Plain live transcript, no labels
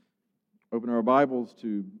Open our Bibles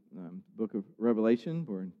to the book of Revelation.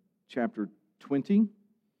 We're in chapter 20.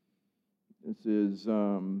 This is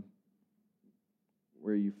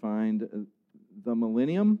where you find the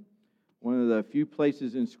millennium. One of the few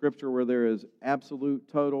places in Scripture where there is absolute,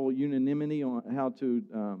 total unanimity on how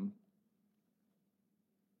to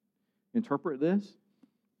interpret this.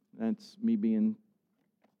 That's me being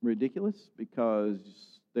ridiculous,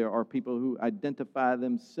 because there are people who identify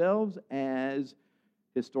themselves as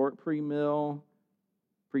historic premill,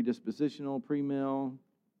 predispositional premill,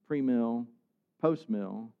 premill,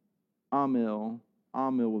 postmill, amill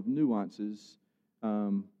with nuances,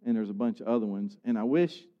 and there's a bunch of other ones. And I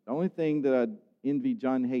wish, the only thing that I envy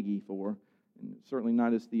John Hagee for, and certainly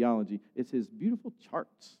not his theology, is his beautiful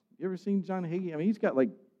charts. You ever seen John Hagee? I mean, he's got like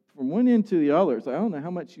from one end to the other. So I don't know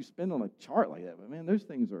how much you spend on a chart like that, but man, those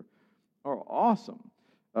things are awesome.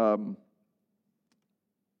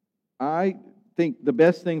 I think the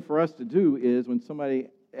best thing for us to do is when somebody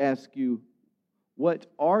asks you, what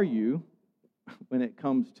are you, when it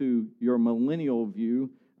comes to your millennial view,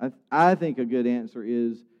 I think a good answer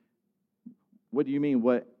is, what do you mean,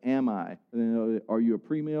 what am I? Are you a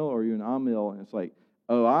premill or are you an amill? And it's like,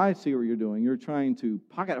 oh, I see what you're doing. You're trying to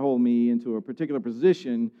pocket hole me into a particular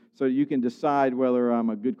position so you can decide whether I'm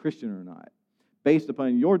a good Christian or not, based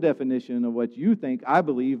upon your definition of what you think I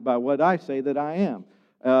believe by what I say that I am.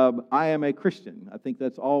 I am a Christian. I think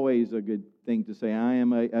that's always a good thing to say. I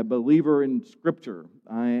am a believer in Scripture.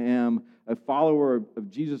 I am a follower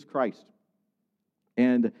of Jesus Christ.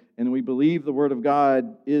 And we believe the Word of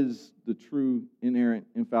God is the true, inerrant,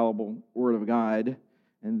 infallible Word of God.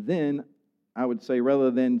 And then I would say,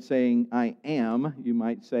 rather than saying I am, you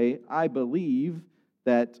might say I believe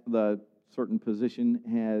that the certain position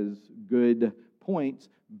has good points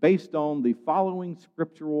based on the following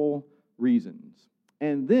scriptural reasons.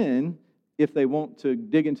 And then, if they want to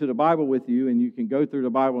dig into the Bible with you, and you can go through the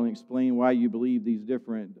Bible and explain why you believe these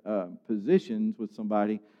different positions with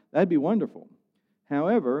somebody, that'd be wonderful.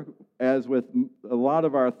 However, as with a lot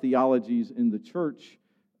of our theologies in the church,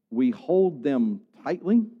 we hold them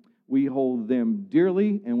tightly, we hold them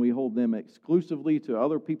dearly, and we hold them exclusively to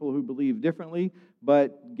other people who believe differently.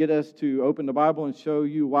 But get us to open the Bible and show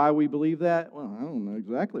you why we believe that? Well, I don't know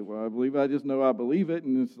exactly why I believe it. I just know I believe it,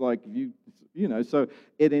 and it's like, so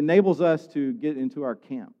it enables us to get into our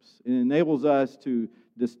camps. It enables us to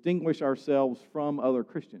distinguish ourselves from other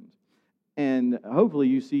Christians. And hopefully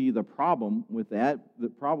you see the problem with that. The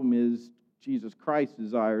problem is Jesus Christ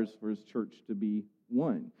desires for His church to be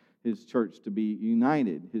one, His church to be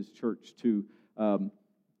united, His church to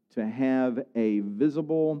have a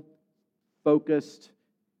visible, focused,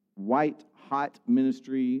 white-hot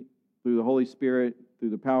ministry through the Holy Spirit, through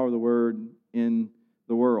the power of the Word in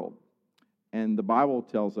the world. And the Bible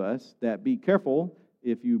tells us that be careful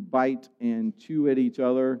if you bite and chew at each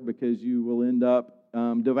other, because you will end up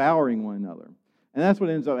devouring one another. And that's what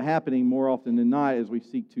ends up happening more often than not as we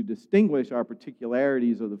seek to distinguish our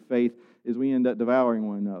particularities of the faith, is we end up devouring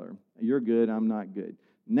one another. You're good, I'm not good.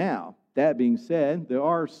 Now, that being said, there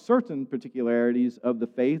are certain particularities of the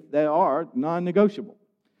faith that are non-negotiable.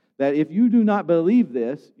 That if you do not believe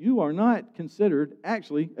this, you are not considered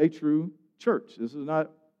actually a true church. This is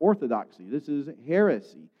not orthodoxy. This is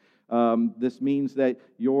heresy. This means that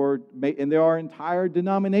and there are entire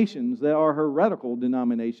denominations that are heretical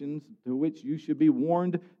denominations to which you should be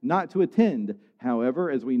warned not to attend. However,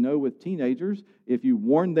 as we know with teenagers, if you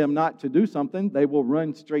warn them not to do something, they will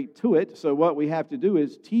run straight to it. So what we have to do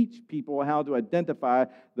is teach people how to identify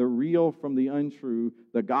the real from the untrue,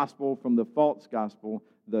 the gospel from the false gospel,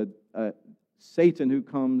 the Satan who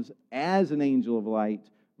comes as an angel of light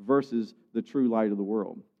versus the true light of the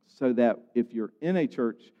world. So that if you're in a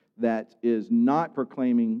church that is not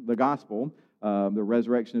proclaiming the gospel, the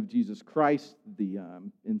resurrection of Jesus Christ, the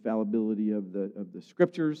infallibility of the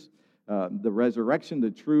Scriptures, the resurrection,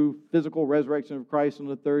 the true physical resurrection of Christ on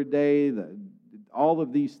the third day, all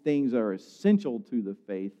of these things are essential to the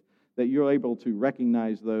faith, that you're able to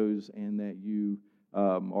recognize those and that you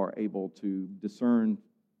are able to discern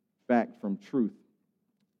fact from truth.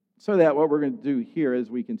 So that what we're going to do here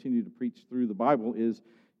as we continue to preach through the Bible is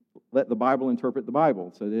let the Bible interpret the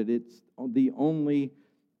Bible, so that it's the only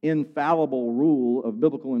infallible rule of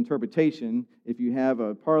biblical interpretation. If you have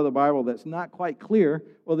a part of the Bible that's not quite clear,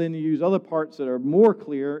 well, then you use other parts that are more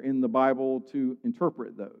clear in the Bible to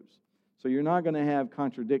interpret those. So you're not going to have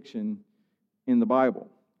contradiction in the Bible.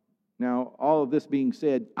 Now, all of this being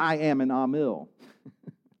said, I am an amill,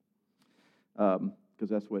 because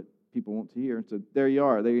that's what people want to hear. So there you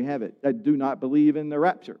are. There you have it. I do not believe in the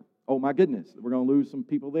rapture. Oh my goodness, we're going to lose some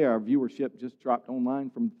people there. Our viewership just dropped online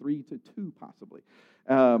from 3 to 2 possibly.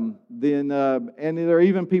 And there are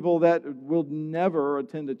even people that will never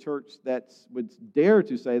attend a church that would dare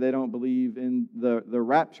to say they don't believe in the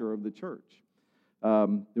rapture of the church.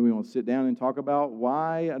 Do we want to sit down and talk about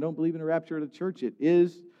why I don't believe in the rapture of the church? It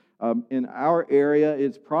is, in our area,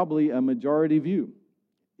 it's probably a majority view.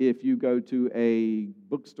 If you go to a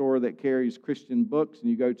bookstore that carries Christian books and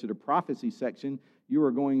you go to the prophecy section, you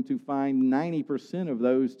are going to find 90% of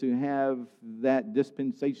those to have that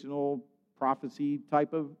dispensational prophecy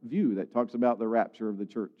type of view that talks about the rapture of the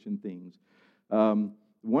church and things.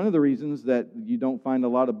 One of the reasons that you don't find a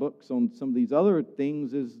lot of books on some of these other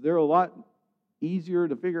things is they're a lot easier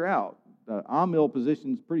to figure out. The Amill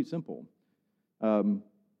position is pretty simple.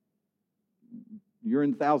 You're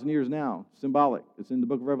in 1,000 years now. Symbolic. It's in the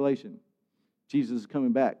book of Revelation. Jesus is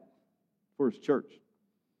coming back for his church.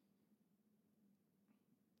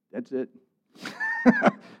 That's it.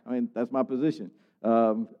 I mean, that's my position.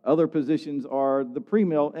 Other positions are the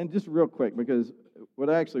premill. And just real quick, because what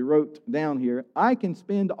I actually wrote down here, I can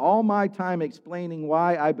spend all my time explaining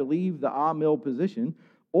why I believe the Amill position,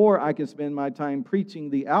 or I can spend my time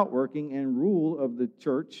preaching the outworking and rule of the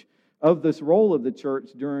church, of this role of the church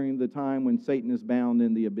during the time when Satan is bound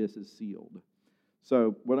and the abyss is sealed.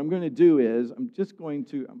 So what I'm going to do is I'm going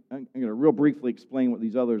to real briefly explain what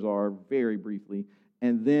these others are, very briefly,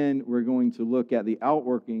 and then we're going to look at the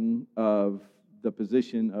outworking of the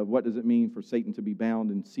position of what does it mean for Satan to be bound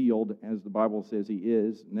and sealed, as the Bible says he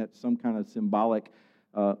is, and that's some kind of symbolic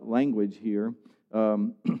language here.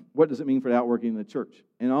 What does it mean for the outworking of the church?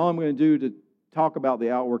 And all I'm going to do to talk about the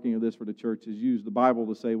outworking of this for the church is use the Bible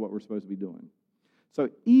to say what we're supposed to be doing. So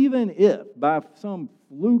even if by some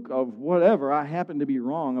fluke of whatever I happen to be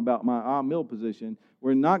wrong about my Amill position,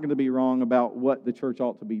 we're not going to be wrong about what the church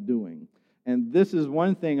ought to be doing. And this is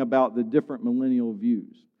one thing about the different millennial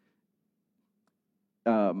views.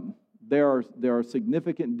 There are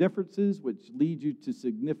significant differences which lead you to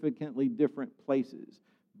significantly different places.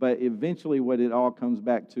 But eventually what it all comes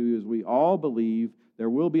back to is we all believe there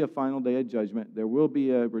will be a final day of judgment, there will be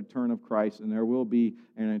a return of Christ, and there will be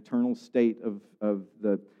an eternal state of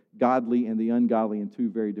the godly and the ungodly in two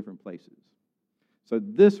very different places. So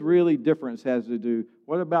this really difference has to do,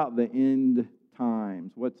 what about the end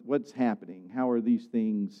times? What's happening? How are these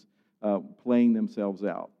things playing themselves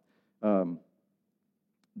out?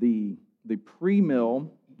 The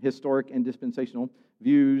pre-mill, historic and dispensational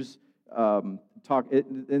views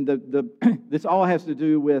this all has to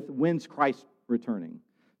do with when's Christ returning.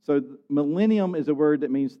 So millennium is a word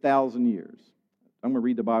that means 1,000 years. I'm going to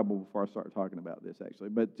read the Bible before I start talking about this, actually.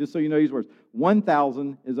 But just so you know these words,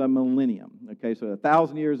 1,000 is a millennium. Okay, so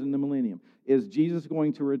 1,000 years in the millennium. Is Jesus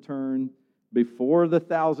going to return before the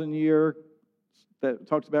 1,000 year that it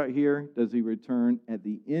talks about here? Does he return at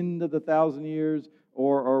the end of the 1,000 years?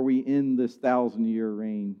 Or are we in this 1,000-year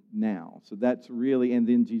reign now? So that's really, and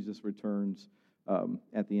then Jesus returns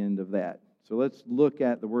at the end of that. So let's look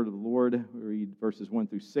at the word of the Lord. We read verses 1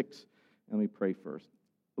 through 6, and we pray first.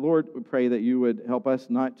 Lord, we pray that you would help us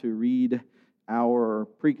not to read our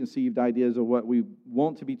preconceived ideas of what we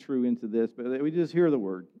want to be true into this, but that we just hear the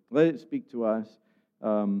word. Let it speak to us.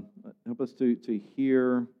 Help us to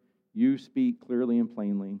hear you speak clearly and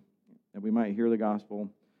plainly, that we might hear the gospel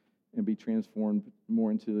and be transformed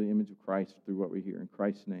more into the image of Christ through what we hear. In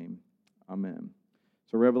Christ's name, amen.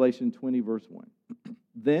 So Revelation 20, verse 1.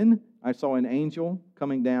 Then I saw an angel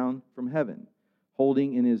coming down from heaven,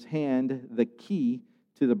 holding in his hand the key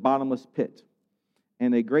to the bottomless pit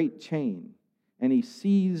and a great chain. And he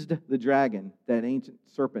seized the dragon, that ancient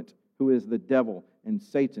serpent, who is the devil and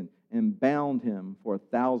Satan, and bound him for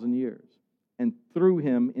 1,000 years, and threw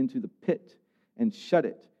him into the pit, and shut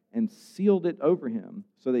it, and sealed it over him,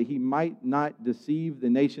 so that he might not deceive the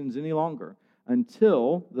nations any longer,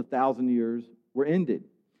 until the 1,000 years were ended.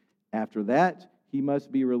 After that, he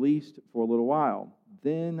must be released for a little while.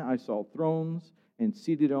 Then I saw thrones, and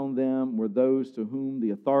seated on them were those to whom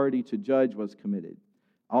the authority to judge was committed.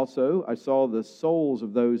 Also, I saw the souls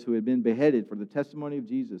of those who had been beheaded for the testimony of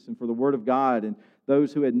Jesus and for the word of God, and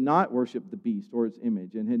those who had not worshipped the beast or its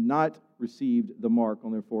image, and had not received the mark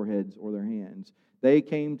on their foreheads or their hands. They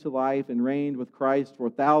came to life and reigned with Christ for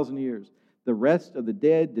 1,000 years. The rest of the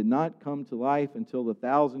dead did not come to life until the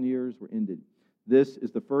 1,000 years were ended. This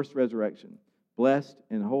is the first resurrection. Blessed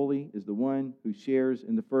and holy is the one who shares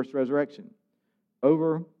in the first resurrection.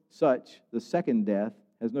 Over such, the second death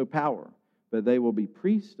has no power, but they will be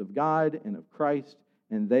priests of God and of Christ,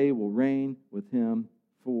 and they will reign with him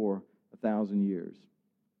for 1,000 years.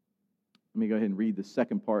 Let me go ahead and read the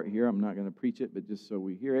second part here. I'm not going to preach it, but just so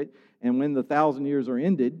we hear it. And when the 1,000 years are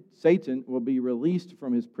ended, Satan will be released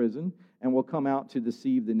from his prison and will come out to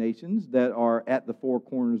deceive the nations that are at the four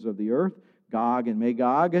corners of the earth, Gog and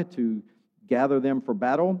Magog, to gather them for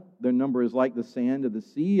battle. Their number is like the sand of the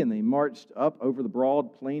sea, and they marched up over the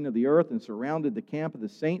broad plain of the earth and surrounded the camp of the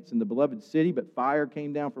saints and the beloved city, but fire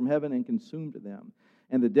came down from heaven and consumed them.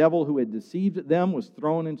 And the devil who had deceived them was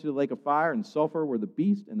thrown into the lake of fire and sulfur, where the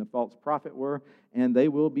beast and the false prophet were, and they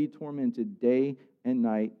will be tormented day and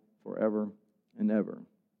night forever and ever.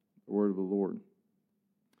 The word of the Lord.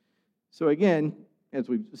 So again, as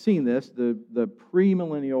we've seen this, the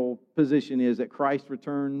premillennial position is that Christ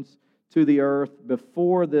returns to the earth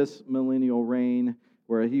before this millennial reign,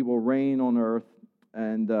 where he will reign on earth.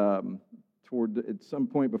 And at some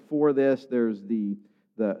point before this, there's the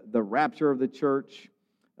rapture of the church.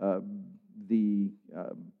 The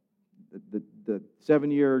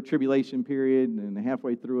 7-year tribulation period, and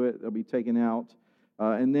halfway through it, they'll be taken out.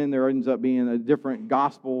 And then there ends up being a different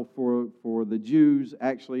gospel for the Jews.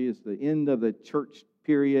 Actually, it's the end of the church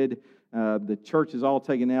period. The church is all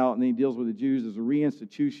taken out, and then he deals with the Jews as a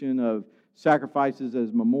reinstitution of sacrifices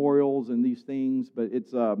as memorials and these things. But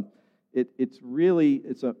it's a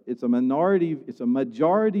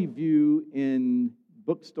majority view in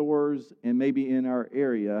bookstores and maybe in our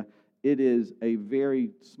area. It is a very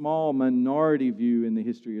small minority view in the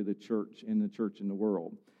history of the church and the church in the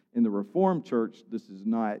world. In the Reformed Church, this is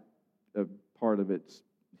not a part of its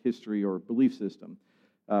history or belief system.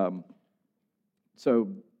 So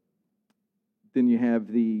then you have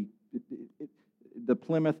the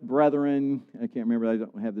Plymouth Brethren. I can't remember. I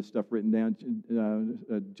don't have this stuff written down.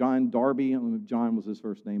 John Darby. I don't know if John was his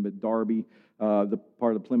first name, but Darby, the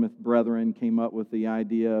part of the Plymouth Brethren, came up with the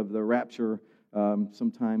idea of the rapture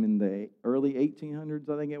sometime in the early 1800s,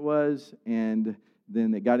 I think it was. And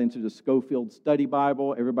then it got into the Scofield Study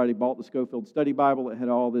Bible. Everybody bought the Scofield Study Bible. It had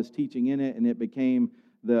all this teaching in it, and it became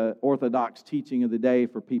the orthodox teaching of the day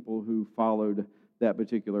for people who followed that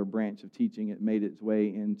particular branch of teaching. It made its way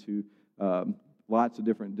into lots of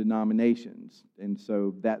different denominations, and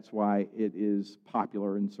so that's why it is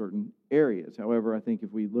popular in certain areas. However, I think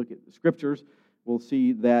if we look at the Scriptures, we'll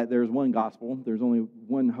see that there's one gospel, there's only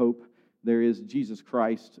one hope. There is Jesus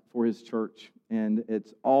Christ for His church, and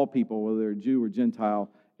it's all people, whether they're Jew or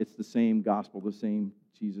Gentile, it's the same gospel, the same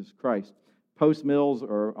Jesus Christ. Post-mills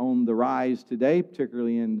are on the rise today,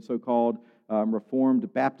 particularly in so-called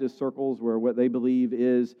Reformed Baptist circles, where what they believe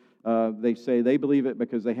is, they say they believe it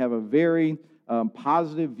because they have a very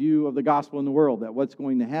positive view of the gospel in the world, that what's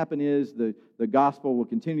going to happen is the gospel will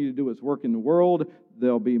continue to do its work in the world.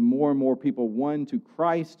 There'll be more and more people won to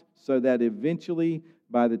Christ, so that eventually,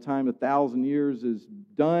 by the time 1,000 years is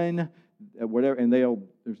done, whatever, and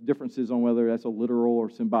there's differences on whether that's a literal or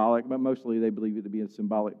symbolic, but mostly they believe it to be a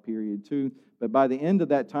symbolic period too. But by the end of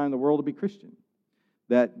that time, the world will be Christian.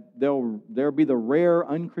 That there'll be the rare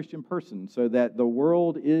unchristian person, so that the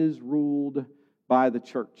world is ruled by the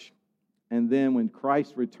church. And then when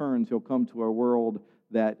Christ returns, He'll come to a world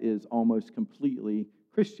that is almost completely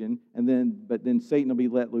Christian. But then Satan will be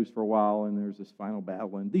let loose for a while, and there's this final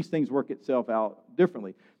battle. And these things work itself out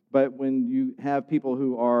differently. But when you have people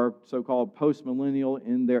who are so-called post-millennial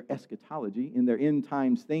in their eschatology, in their end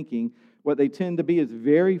times thinking, what they tend to be is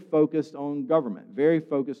very focused on government, very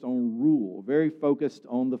focused on rule, very focused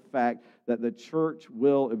on the fact that the church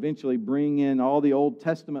will eventually bring in all the Old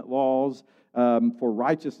Testament laws for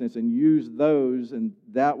righteousness and use those, and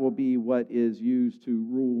that will be what is used to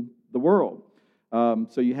rule the world.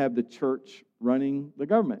 So you have the church running the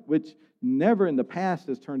government, which never in the past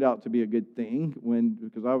has turned out to be a good thing,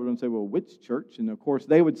 because I would say, well, which church? And of course,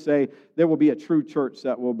 they would say there will be a true church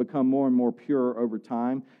that will become more and more pure over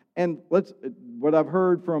time. And what I've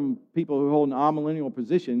heard from people who hold an amillennial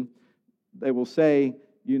position, they will say,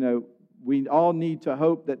 we all need to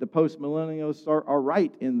hope that the post-millennialists are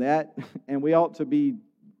right in that, and we ought to be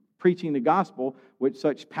preaching the gospel with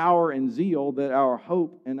such power and zeal that our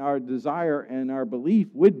hope and our desire and our belief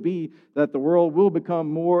would be that the world will become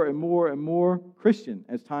more and more and more Christian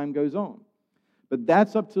as time goes on. But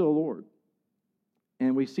that's up to the Lord.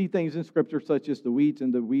 And we see things in Scripture such as the wheat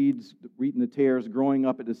and the weeds, the wheat and the tares growing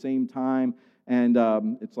up at the same time. And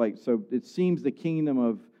so it seems the kingdom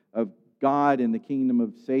of God and the kingdom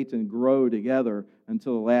of Satan grow together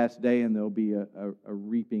until the last day, and there'll be a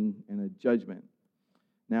reaping and a judgment.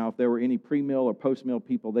 Now, if there were any pre-mill or post-mill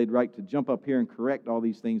people, they'd like to jump up here and correct all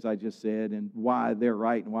these things I just said and why they're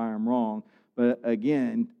right and why I'm wrong. But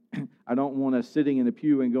again, I don't want us sitting in the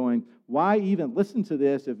pew and going, why even listen to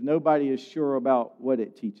this if nobody is sure about what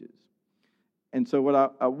it teaches? And so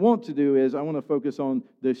what I want to do is I want to focus on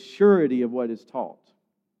the surety of what is taught.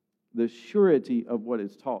 The surety of what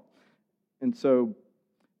is taught. And so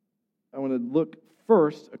I want to look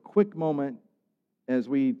first, a quick moment, as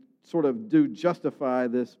we sort of do justify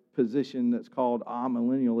this position that's called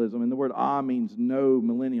amillennialism. And the word means no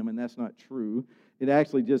millennium, and that's not true. It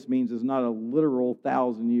actually just means it's not a literal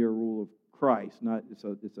 1,000-year rule of Christ.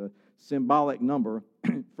 It's a symbolic number.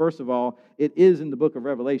 First of all, it is in the book of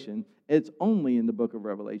Revelation. It's only in the book of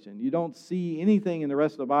Revelation. You don't see anything in the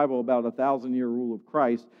rest of the Bible about a 1,000-year rule of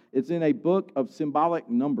Christ. It's in a book of symbolic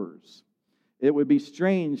numbers. It would be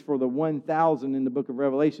strange for the 1,000 in the book of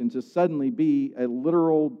Revelation to suddenly be a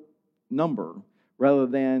literal number rather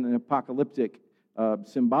than an apocalyptic,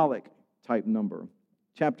 symbolic type number.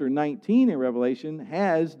 Chapter 19 in Revelation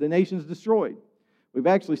has the nations destroyed. We've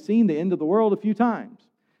actually seen the end of the world a few times.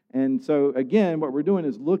 And so, again, what we're doing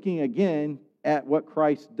is looking again at what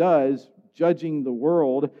Christ does, judging the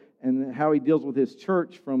world and how he deals with his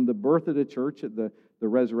church from the birth of the church at the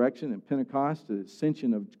resurrection at Pentecost, the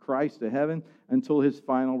ascension of Christ to heaven, until his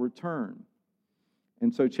final return.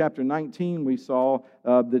 And so chapter 19, we saw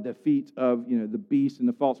the defeat of the beast and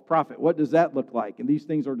the false prophet. What does that look like? And these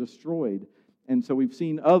things are destroyed. And so we've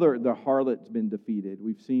seen the harlot's been defeated.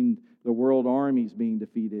 We've seen the world armies being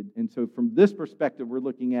defeated. And so from this perspective, we're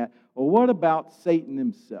looking at, well, what about Satan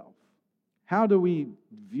himself? How do we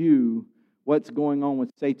view what's going on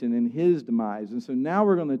with Satan and his demise? And so now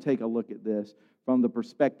we're going to take a look at this from the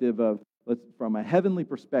perspective of, from a heavenly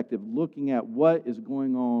perspective, looking at what is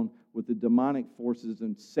going on with the demonic forces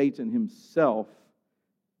and Satan himself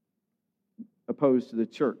opposed to the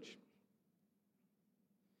church.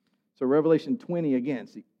 So Revelation 20, again,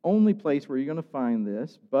 it's the only place where you're going to find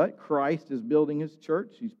this, but Christ is building his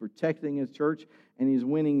church, he's protecting his church, and he's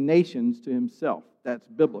winning nations to himself. That's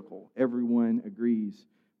biblical. Everyone agrees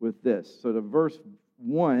with this. So to verse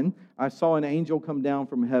 1, I saw an angel come down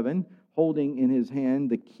from heaven, holding in his hand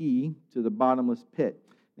the key to the bottomless pit.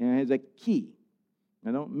 Now, it has a key.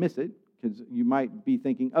 Now, don't miss it, because you might be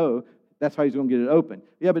thinking, oh, that's how he's going to get it open.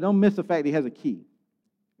 Yeah, but don't miss the fact he has a key,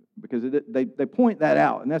 because they point that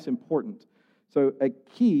out, and that's important. So a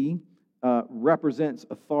key represents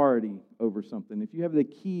authority over something. If you have the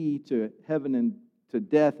key to heaven and to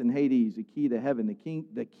death and Hades, the key to heaven,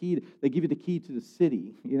 they give you the key to the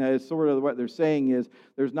city. It's sort of what they're saying is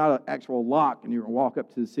there's not an actual lock and you're going to walk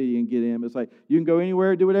up to the city and get in. It's like you can go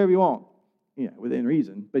anywhere, do whatever you want, within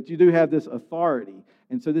reason. But you do have this authority.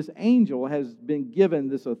 And so this angel has been given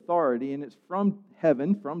this authority, and it's from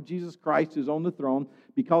heaven, from Jesus Christ who's on the throne,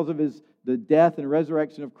 because of the death and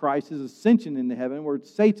resurrection of Christ, his ascension into heaven, where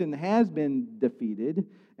Satan has been defeated.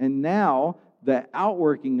 And now the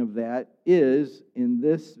outworking of that is in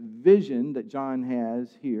this vision that John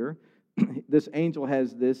has here. This angel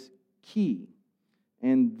has this key.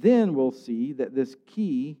 And then we'll see that this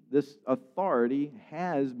key, this authority,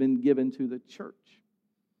 has been given to the church,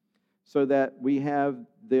 so that we have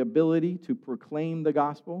the ability to proclaim the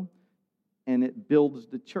gospel, and it builds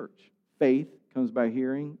the church. Faith comes by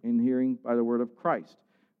hearing, and hearing by the word of Christ.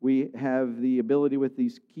 We have the ability with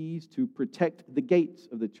these keys to protect the gates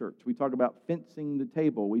of the church. We talk about fencing the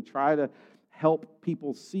table. We try to help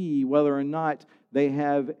people see whether or not they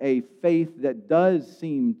have a faith that does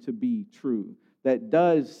seem to be true, that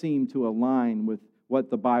does seem to align with what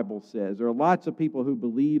the Bible says. There are lots of people who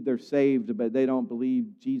believe they're saved, but they don't believe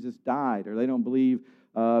Jesus died, or they don't believe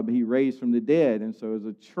he raised from the dead. And so as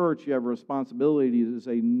a church, you have a responsibility to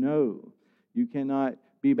say, no, you cannot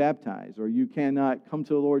be baptized, or you cannot come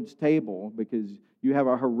to the Lord's table, because you have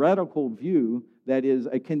a heretical view that is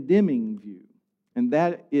a condemning view. And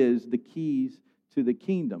that is the keys to the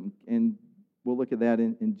kingdom. And we'll look at that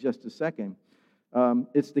in just a second.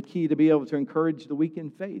 It's the key to be able to encourage the weak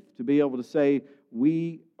in faith, to be able to say,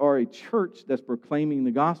 we are a church that's proclaiming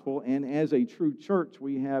the gospel, and as a true church,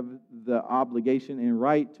 we have the obligation and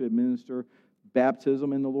right to administer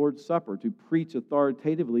baptism and the Lord's Supper, to preach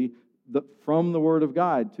authoritatively from the Word of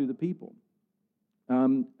God to the people.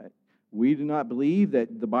 We do not believe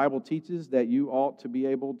that the Bible teaches that you ought to be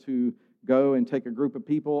able to go and take a group of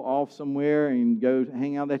people off somewhere and go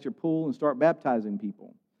hang out at your pool and start baptizing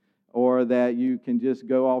people. Or that you can just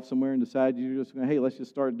go off somewhere and decide you're just going to, hey, let's just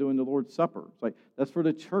start doing the Lord's Supper. It's like, that's for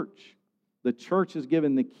the church. The church is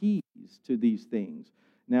given the keys to these things.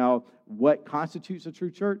 Now, what constitutes a true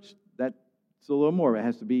church? That's a little more. It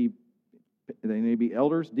has to be, they may be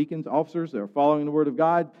elders, deacons, officers that are following the Word of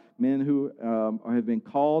God, men who have been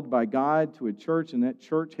called by God to a church, and that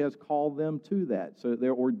church has called them to that. So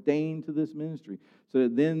they're ordained to this ministry. So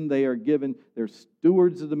that then they are given, they're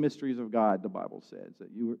stewards of the mysteries of God, the Bible says. That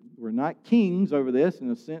we're not kings over this. In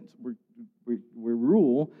a sense, we're we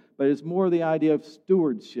rule, but it's more the idea of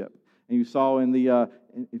stewardship. And you saw in the,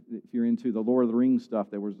 if you're into the Lord of the Rings stuff,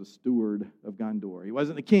 there was the steward of Gondor. He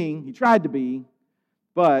wasn't the king. He tried to be,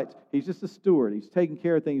 but he's just a steward. He's taking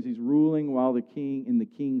care of things. He's ruling while the king in the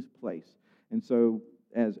king's place. And so,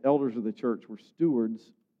 as elders of the church, we're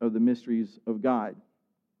stewards of the mysteries of God.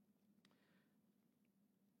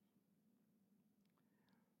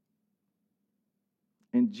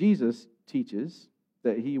 And Jesus teaches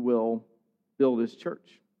that he will build his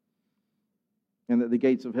church and that the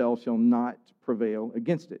gates of hell shall not prevail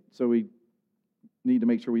against it. So we need to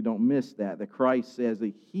make sure we don't miss that Christ says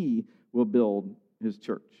that he will build his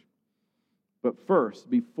church. But first,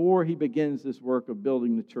 before he begins this work of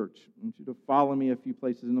building the church, I want you to follow me a few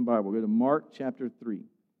places in the Bible. Go to Mark chapter 3.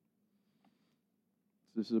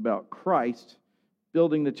 This is about Christ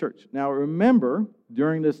building the church. Now remember,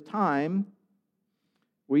 during this time,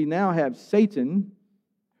 we now have Satan,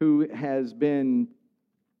 who has been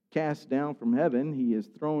cast down from heaven. He is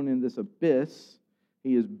thrown in this abyss.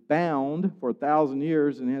 He is bound for 1,000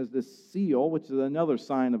 years and has this seal, which is another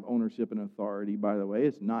sign of ownership and authority, by the way.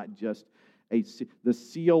 It's not just the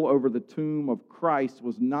seal over the tomb of Christ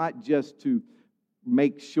was not just to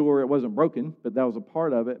make sure it wasn't broken, but that was a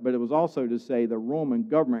part of it. But it was also to say the Roman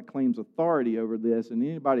government claims authority over this, and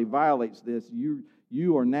anybody violates this,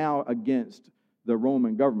 you are now against the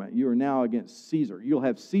Roman government. You are now against Caesar. You'll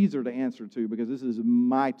have Caesar to answer to because this is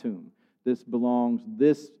my tomb. This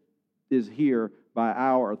is here by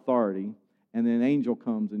our authority. And then an angel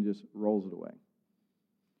comes and just rolls it away.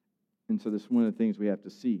 And so this is one of the things we have to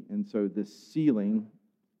see. And so this sealing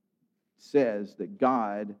says that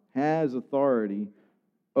God has authority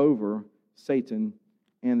over Satan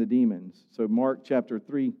and the demons. So Mark chapter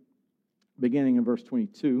 3, beginning in verse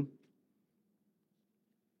 22.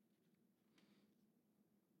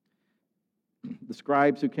 The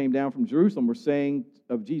scribes who came down from Jerusalem were saying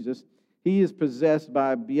of Jesus, he is possessed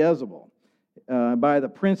by Beelzebul, by the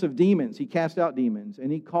prince of demons. He cast out demons,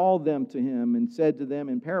 and he called them to him and said to them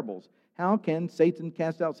in parables, how can Satan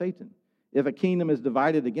cast out Satan? If a kingdom is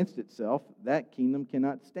divided against itself, that kingdom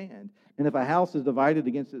cannot stand. And if a house is divided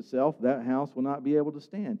against itself, that house will not be able to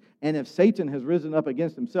stand. And if Satan has risen up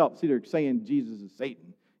against himself, see, they're saying Jesus is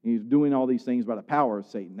Satan. He's doing all these things by the power of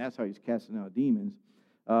Satan. That's how he's casting out demons.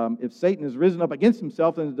 If Satan has risen up against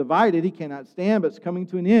himself and is divided, he cannot stand, but it's coming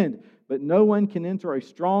to an end. But no one can enter a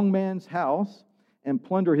strong man's house and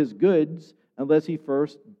plunder his goods unless he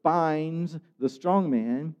first binds the strong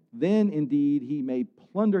man. Then indeed he may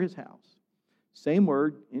plunder his house. Same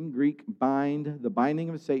word in Greek, bind, the binding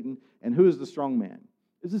of Satan. And who is the strong man?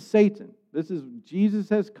 This is Satan. Jesus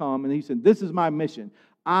has come and he said, this is my mission.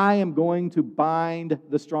 I am going to bind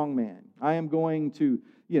the strong man. I am going to,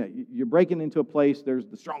 you're breaking into a place, there's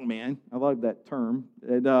the strong man. I love that term.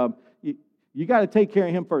 And you got to take care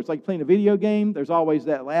of him first. Like playing a video game, there's always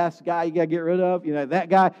that last guy you got to get rid of, that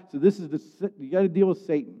guy. So you got to deal with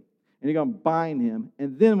Satan. And you're going to bind him.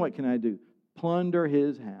 And then what can I do? Plunder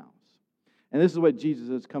his house. And this is what Jesus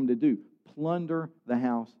has come to do. Plunder the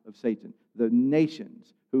house of Satan. The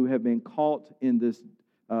nations who have been caught in this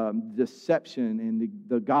deception and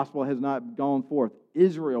the gospel has not gone forth.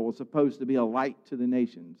 Israel was supposed to be a light to the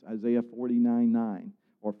nations. Isaiah 49:9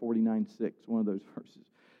 or 49:6, one of those verses.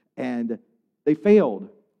 And they failed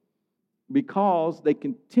because they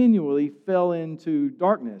continually fell into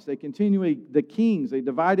darkness. The kings, they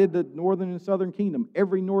divided the northern and southern kingdom.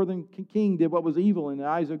 Every northern king did what was evil in the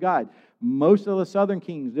eyes of God. Most of the southern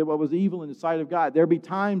kings did what was evil in the sight of God. There'd be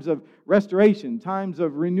times of restoration, times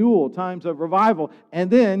of renewal, times of revival, and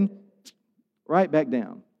then right back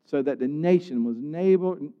down. So that the nation was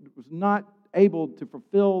not able to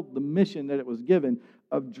fulfill the mission that it was given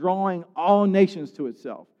of drawing all nations to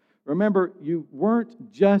itself. Remember, you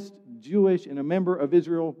weren't just Jewish and a member of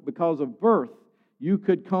Israel because of birth. You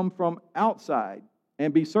could come from outside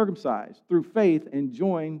and be circumcised through faith and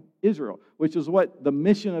join Israel, which is what the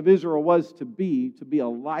mission of Israel was to be a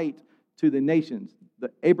light to the nations.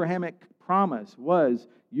 The Abrahamic promise was,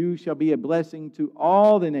 you shall be a blessing to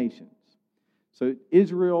all the nations. So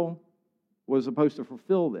Israel was supposed to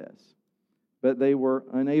fulfill this, but they were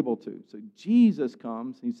unable to. So Jesus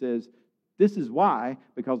comes, he says, this is why,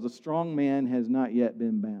 because the strong man has not yet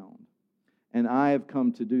been bound. And I have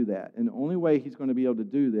come to do that. And the only way he's going to be able to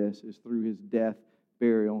do this is through his death,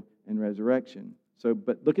 burial, and resurrection. So,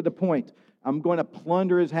 but look at the point. I'm going to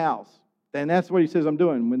plunder his house. And that's what he says I'm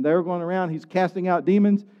doing. When they're going around, he's casting out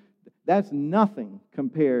demons. That's nothing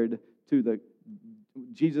compared to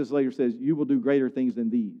Jesus later says, you will do greater things than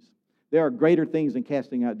these. There are greater things than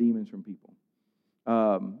casting out demons from people.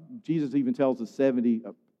 Jesus even tells the 70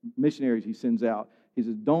 missionaries he sends out, He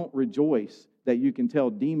says, don't rejoice that you can tell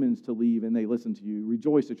demons to leave and they listen to you.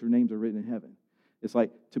 Rejoice that your names are written in heaven. It's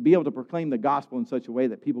like to be able to proclaim the gospel in such a way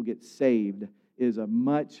that people get saved is a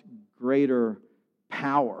much greater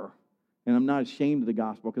power. And I'm not ashamed of the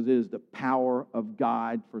gospel because it is the power of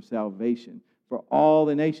God for salvation for all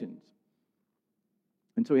the nations.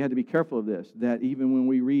 And so we had to be careful of this, that even when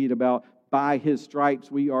we read about by His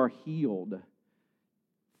stripes we are healed,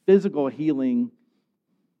 physical healing,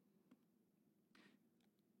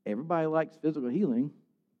 everybody likes physical healing,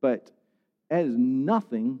 but that is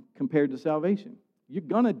nothing compared to salvation. You're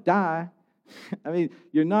going to die. I mean,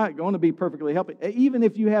 you're not going to be perfectly healthy. Even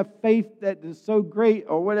if you have faith that is so great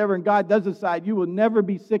or whatever, and God does decide you will never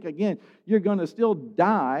be sick again, you're going to still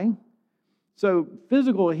die. So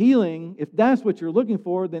physical healing, if that's what you're looking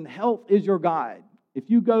for, then health is your guide. If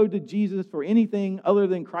you go to Jesus for anything other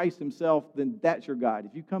than Christ Himself, then that's your guide.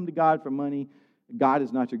 If you come to God for money, God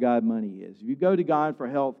is not your God, money is. If you go to God for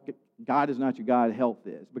health, God is not your God, health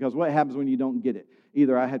is. Because what happens when you don't get it?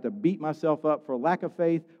 Either I have to beat myself up for lack of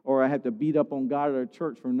faith, or I have to beat up on God or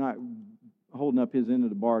church for not holding up His end of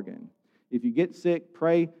the bargain. If you get sick,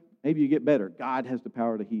 pray, maybe you get better. God has the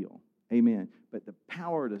power to heal. Amen. But the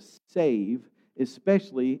power to save,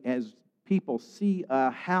 especially as people see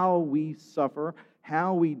how we suffer,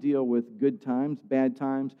 how we deal with good times, bad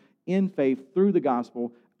times, in faith through the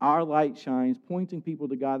gospel, our light shines, pointing people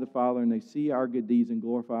to God the Father, and they see our good deeds and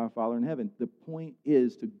glorify our Father in heaven. The point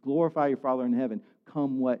is to glorify your Father in heaven,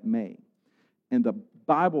 come what may. And the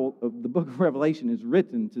Bible, the book of Revelation, is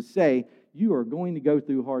written to say, you are going to go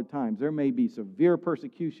through hard times. There may be severe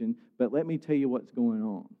persecution, but let me tell you what's going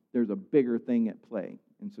on. There's a bigger thing at play.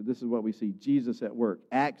 And so this is what we see, Jesus at work.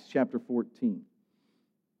 Acts chapter 14.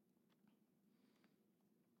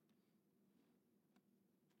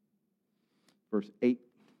 Verse 8.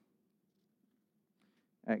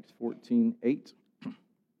 Acts 14:8.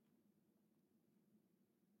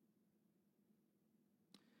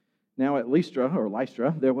 Now at Lystra,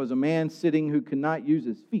 there was a man sitting who could not use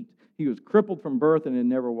his feet. He was crippled from birth and had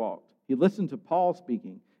never walked. He listened to Paul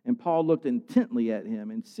speaking, and Paul looked intently at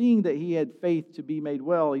him. And seeing that he had faith to be made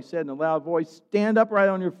well, he said in a loud voice, "Stand upright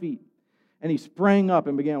on your feet." And he sprang up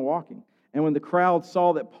and began walking. And when the crowd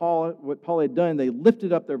saw that what Paul had done, they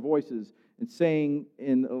lifted up their voices and saying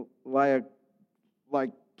in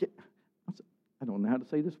I don't know how to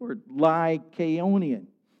say this word, Lycaonian.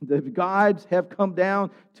 The gods have come down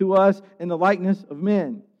to us in the likeness of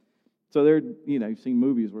men. So you've seen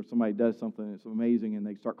movies where somebody does something that's amazing and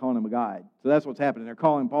they start calling him a god. So that's what's happening. They're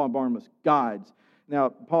calling Paul and Barnabas gods. Now,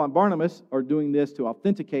 Paul and Barnabas are doing this to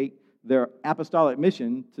authenticate their apostolic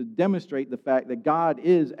mission, to demonstrate the fact that God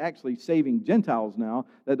is actually saving Gentiles now,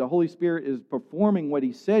 that the Holy Spirit is performing what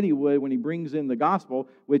He said He would when He brings in the gospel,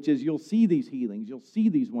 which is you'll see these healings, you'll see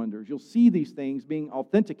these wonders, you'll see these things being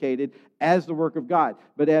authenticated as the work of God.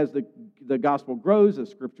 But as the gospel grows, as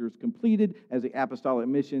Scripture is completed, as the apostolic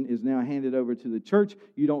mission is now handed over to the church,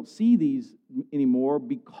 you don't see these anymore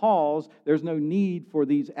because there's no need for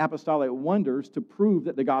these apostolic wonders to prove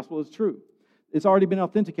that the gospel is true. It's already been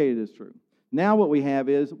authenticated as true. Now what we have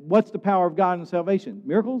is, what's the power of God in salvation?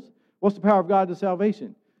 Miracles? What's the power of God to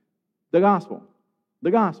salvation? The gospel.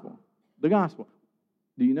 The gospel. The gospel.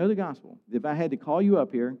 Do you know the gospel? If I had to call you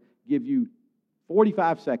up here, give you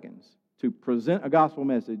 45 seconds to present a gospel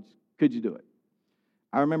message, could you do it?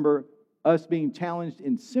 I remember us being challenged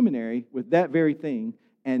in seminary with that very thing,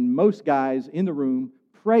 and most guys in the room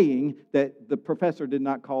praying that the professor did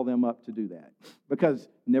not call them up to do that, because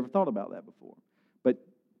never thought about that before. But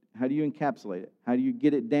how do you encapsulate it? How do you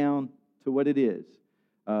get it down to what it is?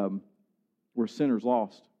 We're sinners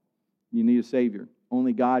lost. You need a Savior.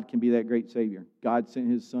 Only God can be that great Savior. God sent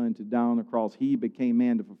His Son to die on the cross. He became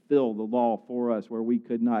man to fulfill the law for us where we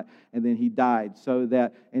could not. And then He died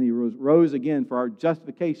and He rose again for our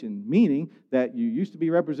justification, meaning that you used to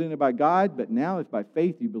be represented by God, but now if by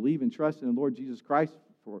faith you believe and trust in the Lord Jesus Christ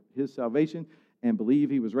for His salvation and believe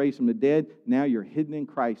He was raised from the dead, now you're hidden in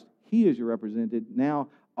Christ. He is your representative. Now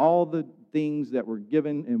all the things that were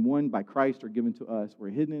given and won by Christ are given to us. We're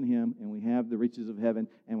hidden in Him, and we have the riches of heaven,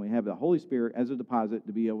 and we have the Holy Spirit as a deposit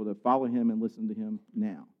to be able to follow Him and listen to Him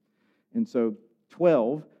now. And so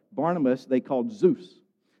 12, Barnabas they called Zeus,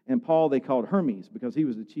 and Paul they called Hermes because he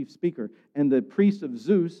was the chief speaker. And the priest of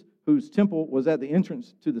Zeus, whose temple was at the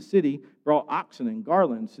entrance to the city, brought oxen and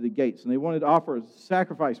garlands to the gates. And they wanted to offer a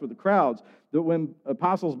sacrifice with the crowds. That when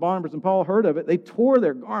apostles Barnabas and Paul heard of it, they tore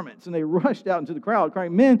their garments and they rushed out into the crowd,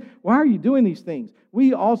 crying, "Men, why are you doing these things?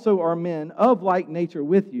 We also are men of like nature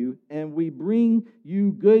with you, and we bring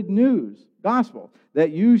you good news, gospel,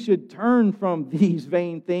 that you should turn from these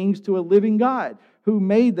vain things to a living God, who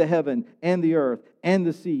made the heaven and the earth and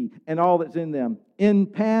the sea and all that's in them. In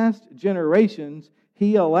past generations,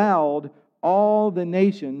 He allowed all the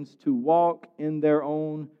nations to walk in their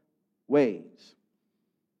own ways.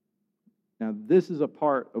 Now, this is a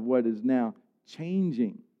part of what is now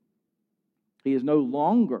changing. He is no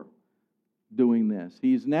longer doing this.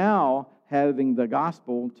 He's now having the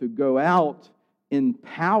gospel to go out in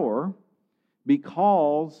power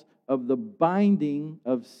because of the binding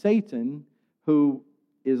of Satan, who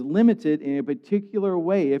is limited in a particular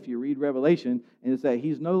way. If you read Revelation, and it's that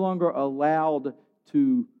he's no longer allowed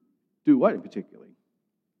to do what in particular?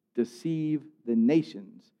 Deceive the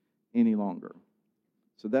nations any longer.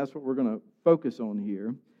 So that's what we're going to focus on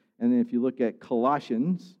here. And then if you look at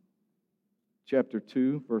Colossians chapter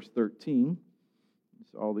 2, verse 13,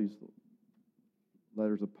 it's all these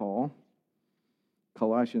letters of Paul.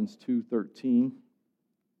 Colossians 2:13.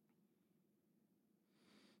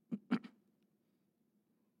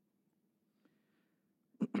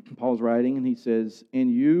 Paul's writing, and he says,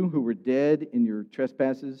 "And you who were dead in your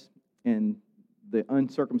trespasses and the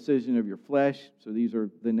uncircumcision of your flesh," so these are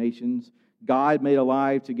the nations, "God made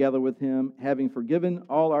alive together with Him, having forgiven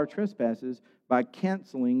all our trespasses by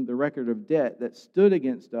canceling the record of debt that stood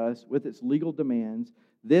against us with its legal demands.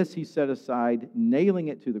 This He set aside, nailing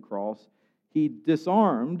it to the cross. He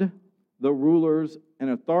disarmed the rulers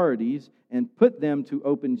and authorities and put them to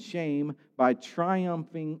open shame by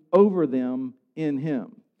triumphing over them in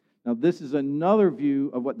Him." Now, this is another view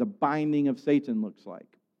of what the binding of Satan looks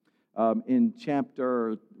like. In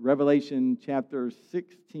Revelation chapter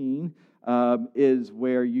 16 is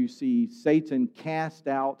where you see Satan cast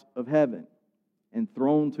out of heaven and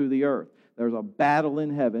thrown to the earth. There's a battle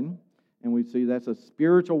in heaven, and we see that's a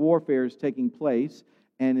spiritual warfare is taking place,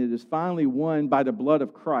 and it is finally won by the blood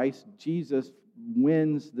of Christ. Jesus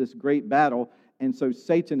wins this great battle, and so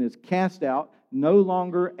Satan is cast out, no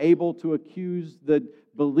longer able to accuse the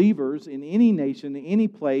believers in any nation, in any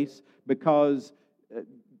place, because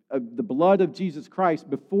of the blood of Jesus Christ.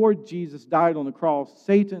 Before Jesus died on the cross,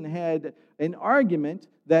 Satan had an argument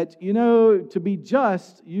that, to be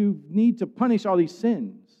just, you need to punish all these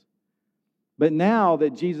sins. But now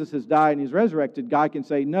that Jesus has died and He's resurrected, God can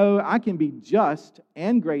say, no, I can be just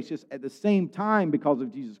and gracious at the same time because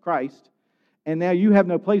of Jesus Christ. And now you have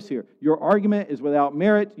no place here. Your argument is without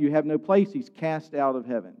merit. You have no place. He's cast out of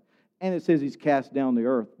heaven. And it says He's cast down the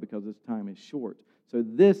earth because His time is short. So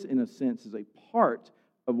this, in a sense, is a part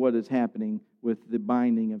of what is happening with the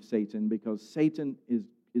binding of Satan, because Satan is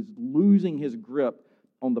losing his grip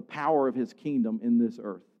on the power of his kingdom in this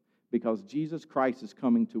earth, because Jesus Christ is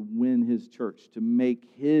coming to win His church, to make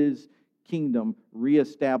His kingdom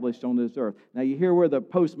reestablished on this earth. Now you hear where the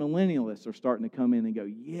postmillennialists are starting to come in and go,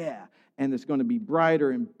 yeah, and it's going to be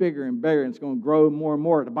brighter and bigger and bigger, and it's going to grow more and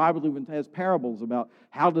more. The Bible even has parables about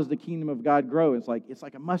how does the kingdom of God grow. It's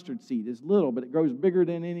like a mustard seed. It's little, but it grows bigger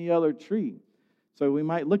than any other tree. So we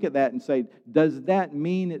might look at that and say, does that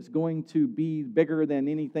mean it's going to be bigger than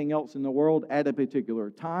anything else in the world at a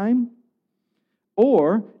particular time?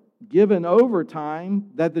 Or, given over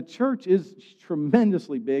time, that the church is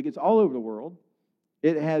tremendously big. It's all over the world.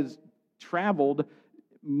 It has traveled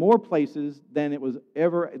more places than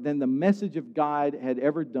the message of God had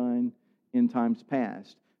ever done in times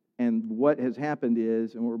past. And what has happened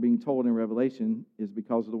is, and what we're being told in Revelation, is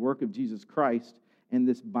because of the work of Jesus Christ and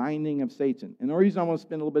this binding of Satan. And the reason I want to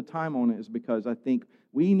spend a little bit of time on it is because I think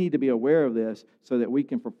we need to be aware of this so that we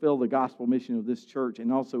can fulfill the gospel mission of this church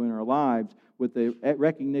and also in our lives with the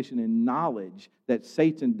recognition and knowledge that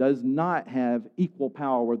Satan does not have equal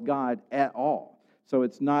power with God at all. So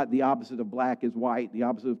it's not the opposite of black is white, the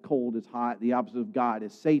opposite of cold is hot, the opposite of God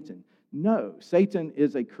is Satan. No, Satan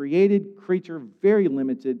is a created creature, very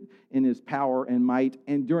limited in his power and might,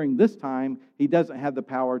 and during this time, he doesn't have the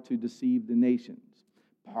power to deceive the nations.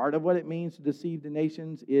 Part of what it means to deceive the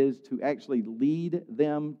nations is to actually lead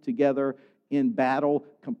them together in battle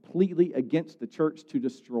completely against the church to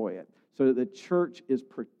destroy it, so that the church is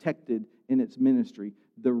protected in its ministry.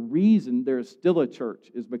 The reason there is still a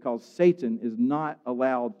church is because Satan is not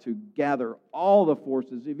allowed to gather all the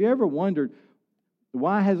forces. Have you ever wondered,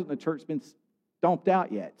 why hasn't the church been stamped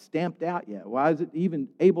out yet? Why is it even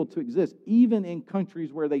able to exist? Even in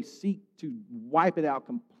countries where they seek to wipe it out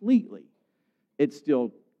completely, it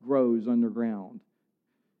still grows underground.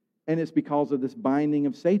 And it's because of this binding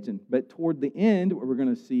of Satan. But toward the end, what we're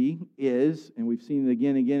going to see is, and we've seen it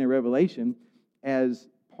again and again in Revelation, as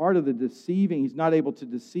part of the deceiving, he's not able to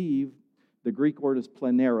deceive. The Greek word is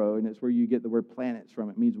planero, and it's where you get the word planets from.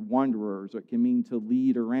 It means wanderers, or it can mean to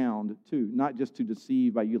lead around too. Not just to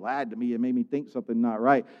deceive by you lied to me and made me think something not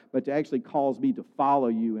right, but to actually cause me to follow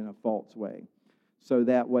you in a false way. so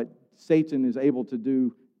that what Satan is able to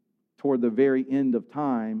do toward the very end of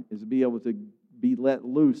time is be able to be let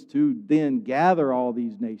loose to then gather all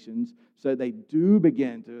these nations so they do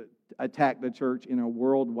begin to attack the church in a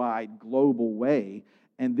worldwide, global way,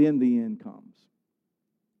 and then the end comes.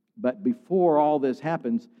 But before all this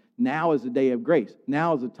happens, now is the day of grace.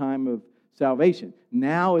 Now is the time of salvation.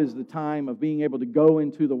 Now is the time of being able to go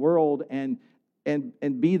into the world and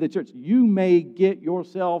be the church. You may get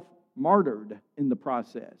yourself martyred in the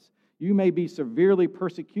process. You may be severely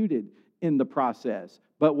persecuted in the process.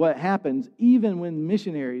 But what happens, even when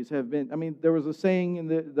missionaries have been, there was a saying in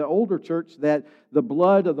the older church that the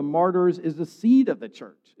blood of the martyrs is the seed of the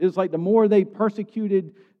church. It's like the more they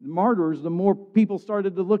persecuted martyrs, the more people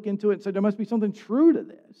started to look into it and say, there must be something true to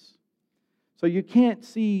this. So you can't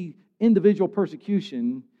see individual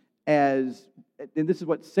persecution as, and this is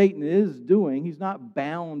what Satan is doing. He's not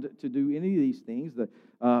bound to do any of these things.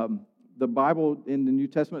 The Bible in the New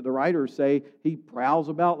Testament, the writers say he prowls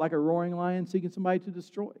about like a roaring lion seeking somebody to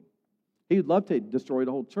destroy. He'd love to destroy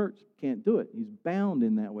the whole church. Can't do it. He's bound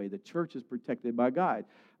in that way. The church is protected by God.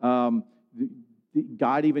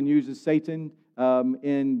 God even uses Satan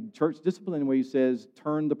in church discipline where he says,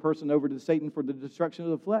 turn the person over to Satan for the destruction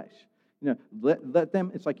of the flesh. Let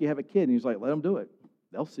them, it's like you have a kid and he's like, let them do it.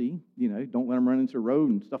 They'll see, don't let them run into the road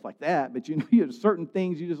and stuff like that. But certain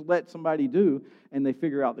things you just let somebody do and they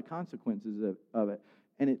figure out the consequences of it.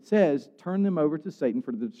 And it says, turn them over to Satan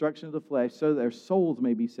for the destruction of the flesh so their souls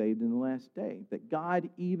may be saved in the last day. That God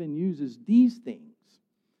even uses these things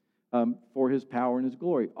for His power and His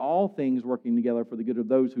glory. All things working together for the good of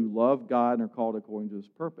those who love God and are called according to His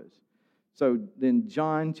purpose. So then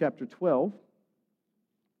John chapter 12,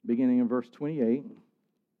 beginning in verse 28.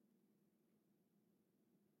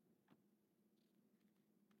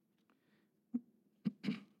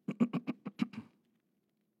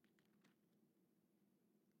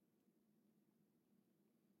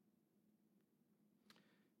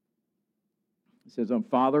 It says,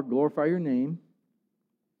 Father, glorify your name.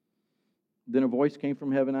 Then a voice came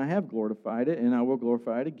from heaven, I have glorified it, and I will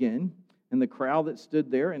glorify it again. And the crowd that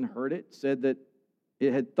stood there and heard it said that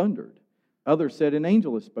it had thundered. Others said, an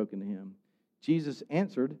angel has spoken to him. Jesus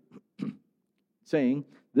answered, saying,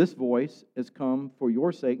 this voice has come for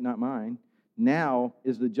your sake, not mine. Now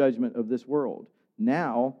is the judgment of this world.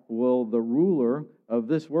 Now will the ruler of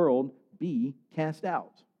this world be cast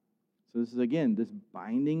out. So this is, again, this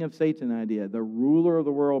binding of Satan idea. The ruler of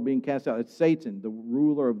the world being cast out. It's Satan, the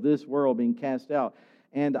ruler of this world being cast out.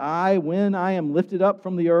 And when I am lifted up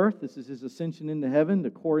from the earth, this is his ascension into heaven, the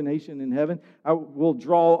coronation in heaven, I will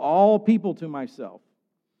draw all people to myself.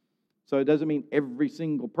 So it doesn't mean every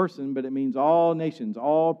single person, but it means all nations,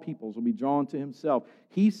 all peoples will be drawn to himself.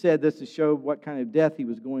 He said this to show what kind of death he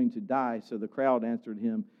was going to die. So the crowd answered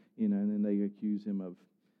him, and then they accused him of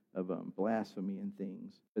blasphemy and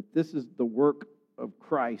things. But this is the work of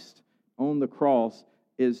Christ on the cross,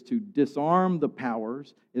 is to disarm the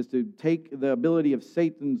powers, is to take the ability of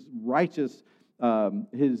Satan's righteous,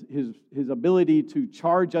 his ability to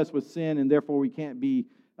charge us with sin, and therefore we can't be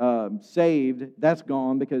saved. That's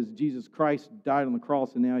gone because Jesus Christ died on the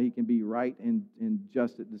cross, and now he can be right and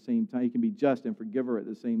just at the same time. He can be just and forgiver at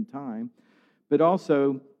the same time. But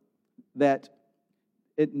also that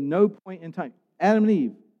at no point in time, Adam and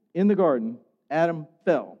Eve, in the garden, Adam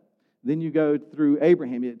fell. Then you go through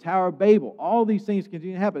Abraham, the Tower of Babel. All these things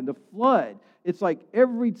continue to happen. The flood, it's like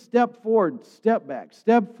every step forward, step back,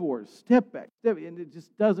 step forward, step back, and it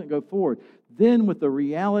just doesn't go forward. Then with the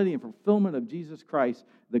reality and fulfillment of Jesus Christ,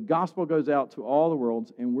 the gospel goes out to all the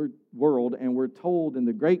world, and we're told in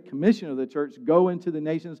the Great Commission of the church, go into the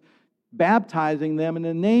nations, baptizing them in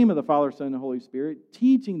the name of the Father, Son, and Holy Spirit,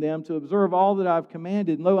 teaching them to observe all that I've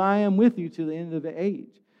commanded. And lo, I am with you to the end of the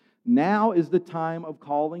age. Now is the time of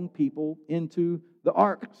calling people into the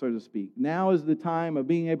ark, so to speak. Now is the time of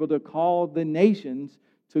being able to call the nations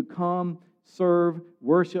to come, serve,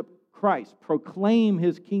 worship Christ, proclaim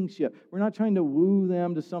His kingship. We're not trying to woo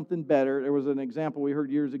them to something better. There was an example we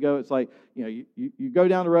heard years ago. It's like, you go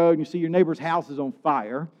down the road and you see your neighbor's house is on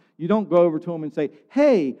fire. You don't go over to them and say,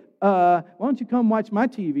 hey, why don't you come watch my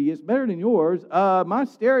TV? It's better than yours. My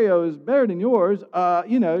stereo is better than yours.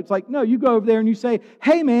 It's like, no, you go over there and you say,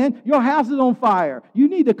 hey, man, your house is on fire. You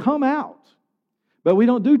need to come out. But we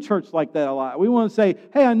don't do church like that a lot. We want to say,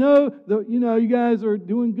 hey, I know you guys are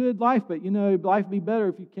doing good life, but, life would be better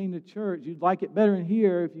if you came to church. You'd like it better in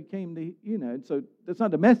here if you came to, so that's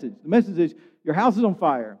not the message. The message is, your house is on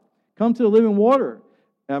fire. Come to the living water.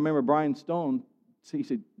 And I remember Brian Stone, he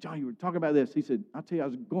said, John, you were talking about this. He said, I'll tell you,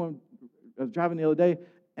 I was driving the other day,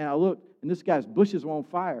 and I looked, and this guy's bushes were on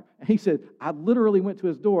fire. And he said, I literally went to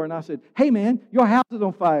his door, and I said, hey, man, your house is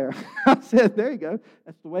on fire. I said, there you go.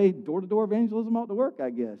 That's the way door-to-door evangelism ought to work, I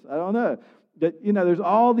guess. I don't know. That, there's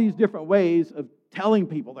all these different ways of telling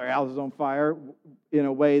people their house is on fire in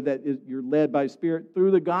a way that you're led by Spirit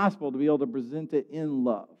through the gospel to be able to present it in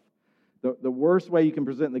love. The worst way you can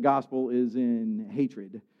present the gospel is in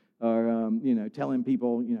hatred, or telling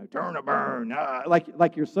people, turn or burn,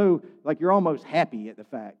 like you're almost happy at the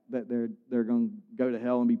fact that they're going to go to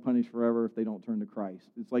hell and be punished forever if they don't turn to Christ.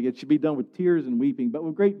 It's like it should be done with tears and weeping, but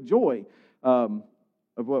with great joy of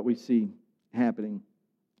what we see happening.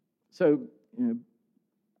 So,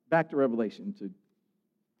 back to Revelation to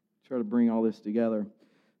try to bring all this together.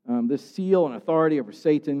 This seal and authority over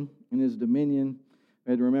Satan and his dominion.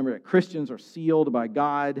 We had to remember that Christians are sealed by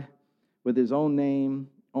God with His own name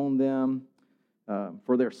on them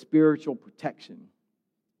for their spiritual protection.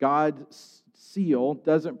 God's seal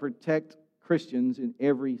doesn't protect Christians in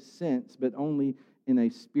every sense, but only in a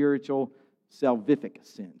spiritual, salvific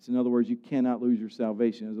sense. In other words, you cannot lose your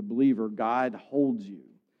salvation. As a believer, God holds you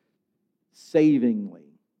savingly.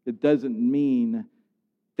 It doesn't mean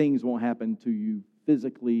things won't happen to you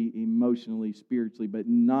physically, emotionally, spiritually, but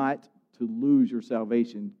not to lose your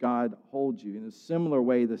salvation. God holds you. In a similar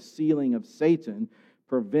way, the sealing of Satan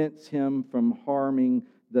prevents him from harming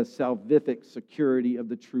the salvific security of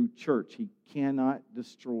the true church. He cannot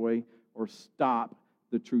destroy or stop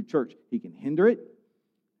the true church. He can hinder it.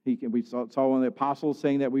 We saw one of the apostles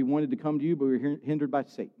saying that we wanted to come to you, but we were hindered by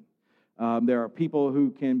Satan. There are people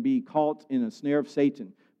who can be caught in a snare of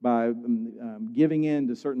Satan by giving in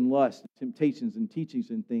to certain lusts, temptations, and teachings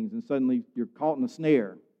and things, and suddenly you're caught in a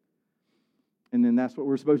snare. And then that's what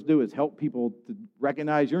we're supposed to do, is help people to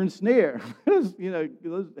recognize you're in a snare. Let's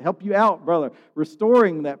help you out, brother.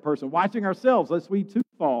 Restoring that person, watching ourselves, lest we too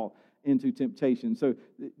fall into temptation. So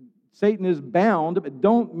Satan is bound, but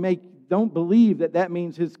don't believe that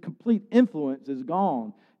means his complete influence is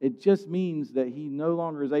gone. It just means that he no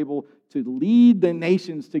longer is able to lead the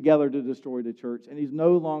nations together to destroy the church, and he's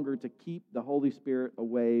no longer to keep the Holy Spirit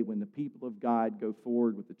away when the people of God go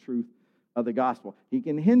forward with the truth of the gospel. He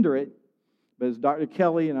can hinder it, but as Dr.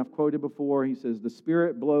 Kelly, and I've quoted before, he says, the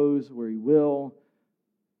Spirit blows where He will,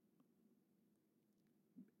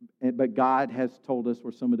 but God has told us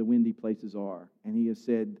where some of the windy places are. And He has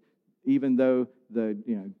said, even though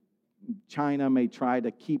China may try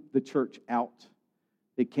to keep the church out,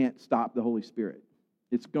 it can't stop the Holy Spirit.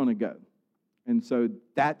 It's going to go. And so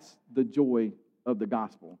that's the joy of the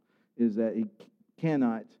gospel, is that it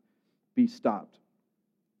cannot be stopped.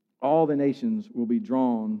 All the nations will be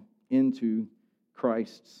drawn into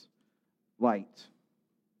Christ's light.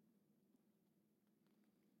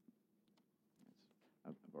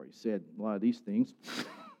 I've already said a lot of these things.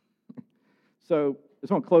 So I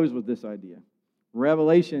just want to close with this idea.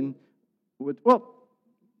 Revelation,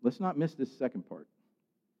 let's not miss this second part.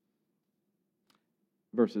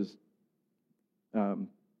 Verses 4.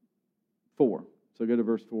 So go to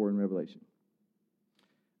verse 4 in Revelation.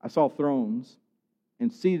 I saw thrones,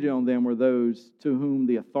 and seated on them were those to whom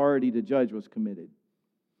the authority to judge was committed.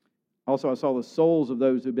 Also, I saw the souls of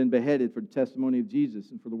those who had been beheaded for the testimony of Jesus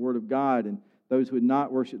and for the word of God, and those who had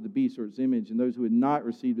not worshipped the beast or its image, and those who had not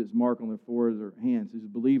received its mark on their foreheads or hands. These are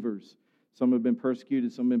believers. Some have been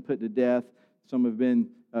persecuted, some have been put to death, some have been,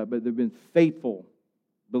 but they've been faithful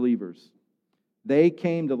believers. They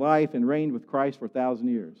came to life and reigned with Christ for 1,000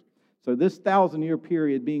 years. So this 1,000-year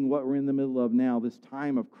period being what we're in the middle of now, this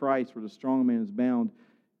time of Christ where the strong man is bound,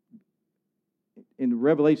 in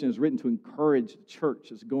Revelation is written to encourage the church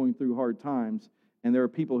that's going through hard times. And there are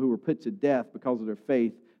people who were put to death because of their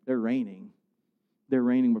faith. They're reigning. They're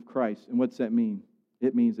reigning with Christ. And what's that mean?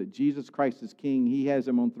 It means that Jesus Christ is king. He has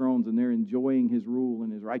them on thrones, and they're enjoying His rule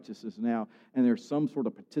and His righteousness now. And there's some sort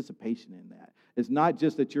of participation in that. It's not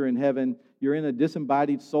just that you're in heaven. You're in a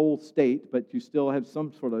disembodied soul state, but you still have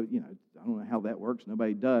some sort of, I don't know how that works.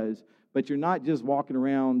 Nobody does. But you're not just walking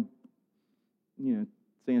around,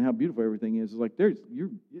 saying how beautiful everything is. It's like there's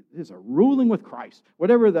a ruling with Christ.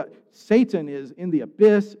 Whatever Satan is in the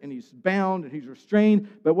abyss, and he's bound and he's restrained.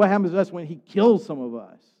 But what happens to us when he kills some of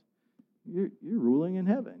us? You're ruling in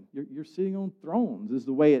heaven. You're sitting on thrones, is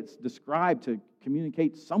the way it's described to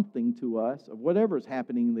communicate something to us of whatever's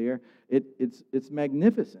happening there. It's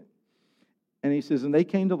magnificent. And he says, and they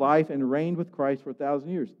came to life and reigned with Christ for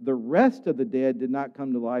 1,000 years. The rest of the dead did not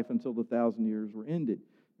come to life until the 1,000 years were ended.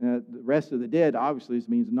 The rest of the dead, obviously, this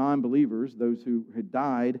means non-believers, those who had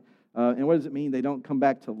died. And what does it mean? They don't come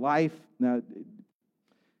back to life. Now,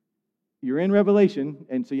 you're in Revelation,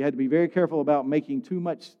 and so you had to be very careful about making too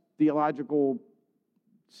much theological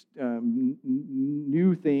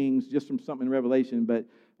new things just from something in Revelation, but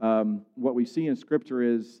what we see in Scripture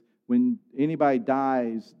is when anybody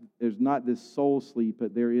dies, there's not this soul sleep,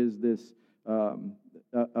 but there is this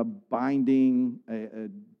a binding,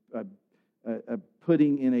 a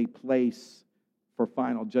putting in a place for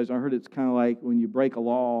final judgment. I heard it's kind of like when you break a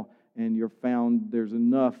law and you're found there's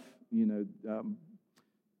enough,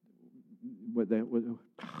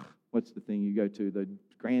 what's the thing you go to, the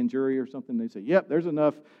grand jury or something? They say, yep, there's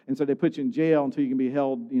enough. And so they put you in jail until you can be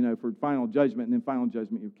held, for final judgment. And then final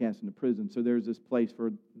judgment, you're cast into prison. So there's this place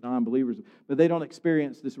for non-believers. But they don't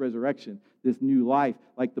experience this resurrection, this new life,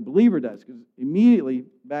 like the believer does. Because immediately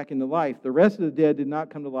back into life, the rest of the dead did not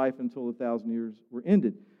come to life until the 1,000 years were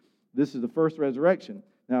ended. This is the first resurrection.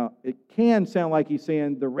 Now, it can sound like he's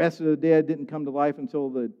saying the rest of the dead didn't come to life until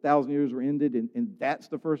the 1,000 years were ended, and that's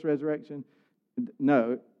the first resurrection.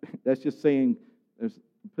 No, that's just saying,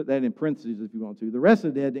 put that in parentheses if you want to. The rest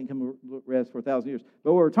of the dead didn't come to rest for 1,000 years.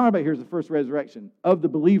 But what we're talking about here is the first resurrection of the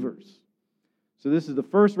believers. So this is the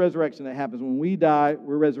first resurrection that happens. When we die,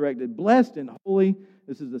 we're resurrected. Blessed and holy.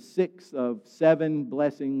 This is the 6th of 7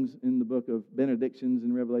 blessings in the book of benedictions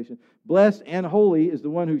in Revelation. Blessed and holy is the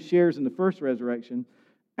one who shares in the first resurrection.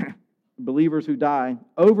 Believers who die.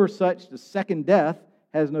 Over such, the second death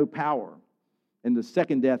has no power. And the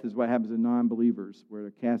second death is what happens to non-believers, where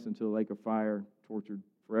they're cast into the lake of fire, tortured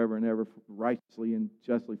forever and ever, righteously and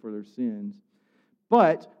justly for their sins.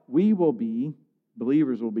 But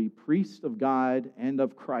believers will be priests of God and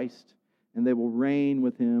of Christ, and they will reign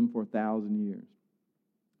with Him for 1,000 years.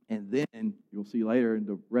 And then, you'll see later in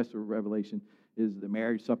the rest of Revelation, is the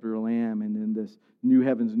marriage supper of the Lamb, and then this new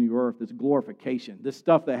heavens and new earth, this glorification, this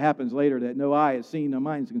stuff that happens later that no eye has seen, no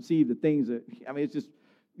mind has conceived, the things that, it's just,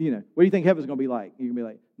 what do you think heaven's going to be like? You're going to be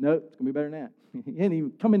like, no, it's going to be better than that. It didn't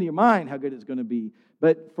even come into your mind how good it's going to be.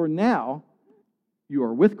 But for now, you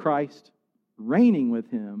are with Christ, reigning with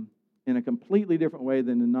Him in a completely different way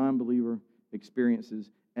than the non-believer experiences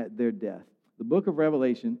at their death. The book of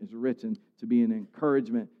Revelation is written to be an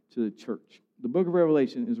encouragement to the church. The book of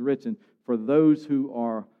Revelation is written for those who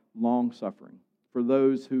are long-suffering, for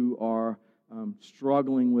those who are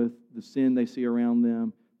struggling with the sin they see around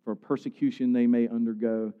them, for persecution they may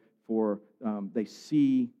undergo, for they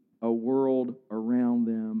see a world around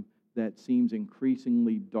them that seems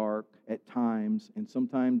increasingly dark at times, and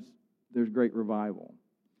sometimes there's great revival.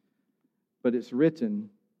 But it's written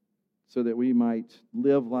so that we might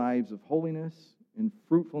live lives of holiness and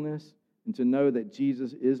fruitfulness, and to know that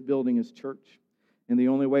Jesus is building His church. And the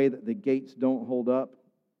only way that the gates don't hold up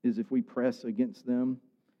is if we press against them.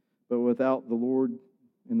 But without the Lord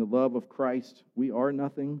and the love of Christ, we are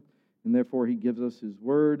nothing. And therefore, He gives us His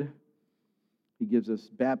word. He gives us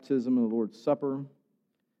baptism and the Lord's Supper.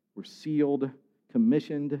 We're sealed,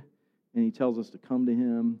 commissioned, and He tells us to come to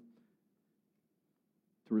Him,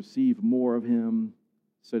 to receive more of Him,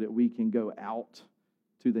 so that we can go out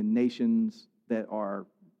to the nations that are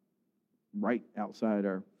right outside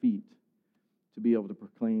our feet, to be able to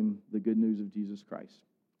proclaim the good news of Jesus Christ.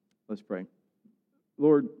 Let's pray.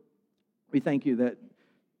 Lord, we thank You that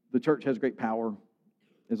the church has great power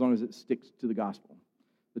as long as it sticks to the gospel.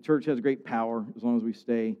 The church has great power as long as we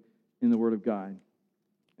stay in the Word of God.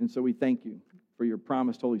 And so we thank You for Your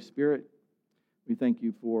promised Holy Spirit. We thank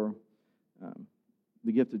You for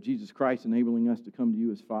the gift of Jesus Christ enabling us to come to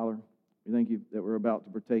You as Father. We thank You that we're about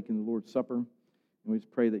to partake in the Lord's Supper. And we just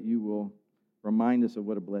pray that You will remind us of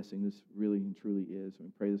what a blessing this really and truly is. And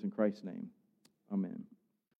we pray this in Christ's name. Amen.